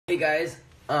Hey guys,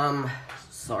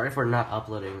 sorry for not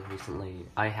uploading recently.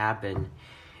 I have been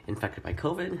infected by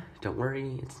COVID. Don't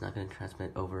worry, it's not gonna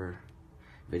transmit over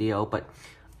video, but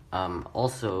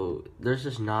also there's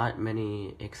just not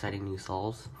many exciting new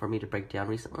solves for me to break down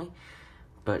recently.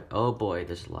 But oh boy,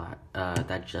 there's a lot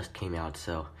that just came out,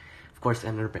 so of course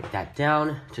I'm gonna break that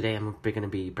down. Today I'm gonna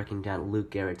be breaking down Luke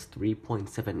Garrett's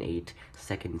 3.78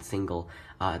 second single.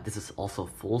 This is also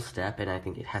full step, and I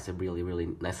think it has a really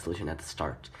nice solution at the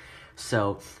start.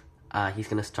 So he's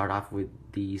gonna start off with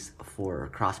these 4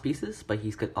 cross pieces, but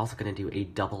he's also gonna do a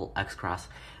double X cross,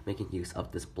 making use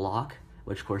of this block,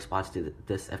 which corresponds to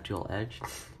this F2L edge,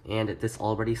 and this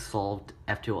already solved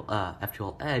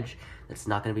F2L edge that's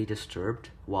not going to be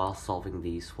disturbed while solving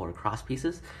these 4 cross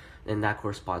pieces, and that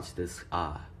corresponds to this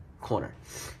corner.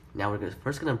 Now we're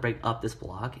first going to break up this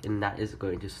block, and that is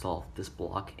going to solve this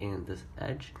block and this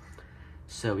edge.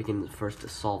 So we can first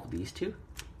solve these 2.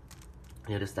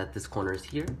 Notice that this corner is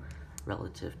here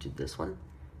relative to this one.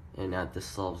 And now this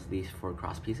solves these 4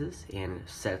 cross pieces and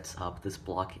sets up this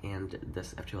block and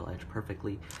this F2L edge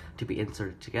perfectly to be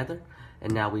inserted together.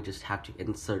 And now we just have to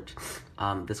insert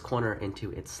this corner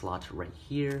into its slot right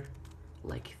here,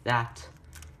 like that.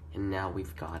 And now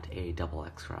we've got a double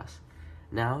X cross.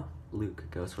 Now Luke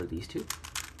goes for these 2.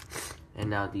 And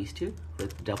now these 2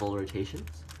 with double rotations.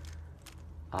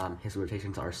 His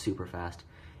rotations are super fast.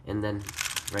 And then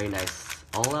very nice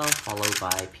LL followed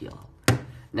by PL.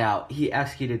 Now, he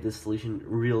executed this solution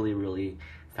really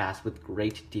fast with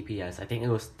great TPS. I think it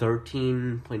was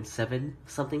 13.7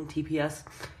 something TPS.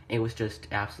 It was just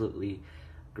absolutely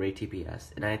great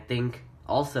TPS. And I think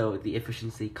also the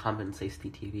efficiency compensates the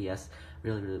TPS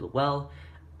really well.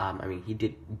 I mean, he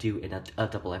did do a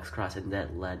double X cross, and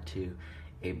that led to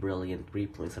a brilliant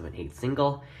 3.78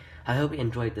 single. I hope you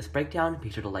enjoyed this breakdown. Be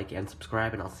sure to like and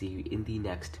subscribe, and I'll see you in the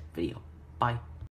next video. Bye.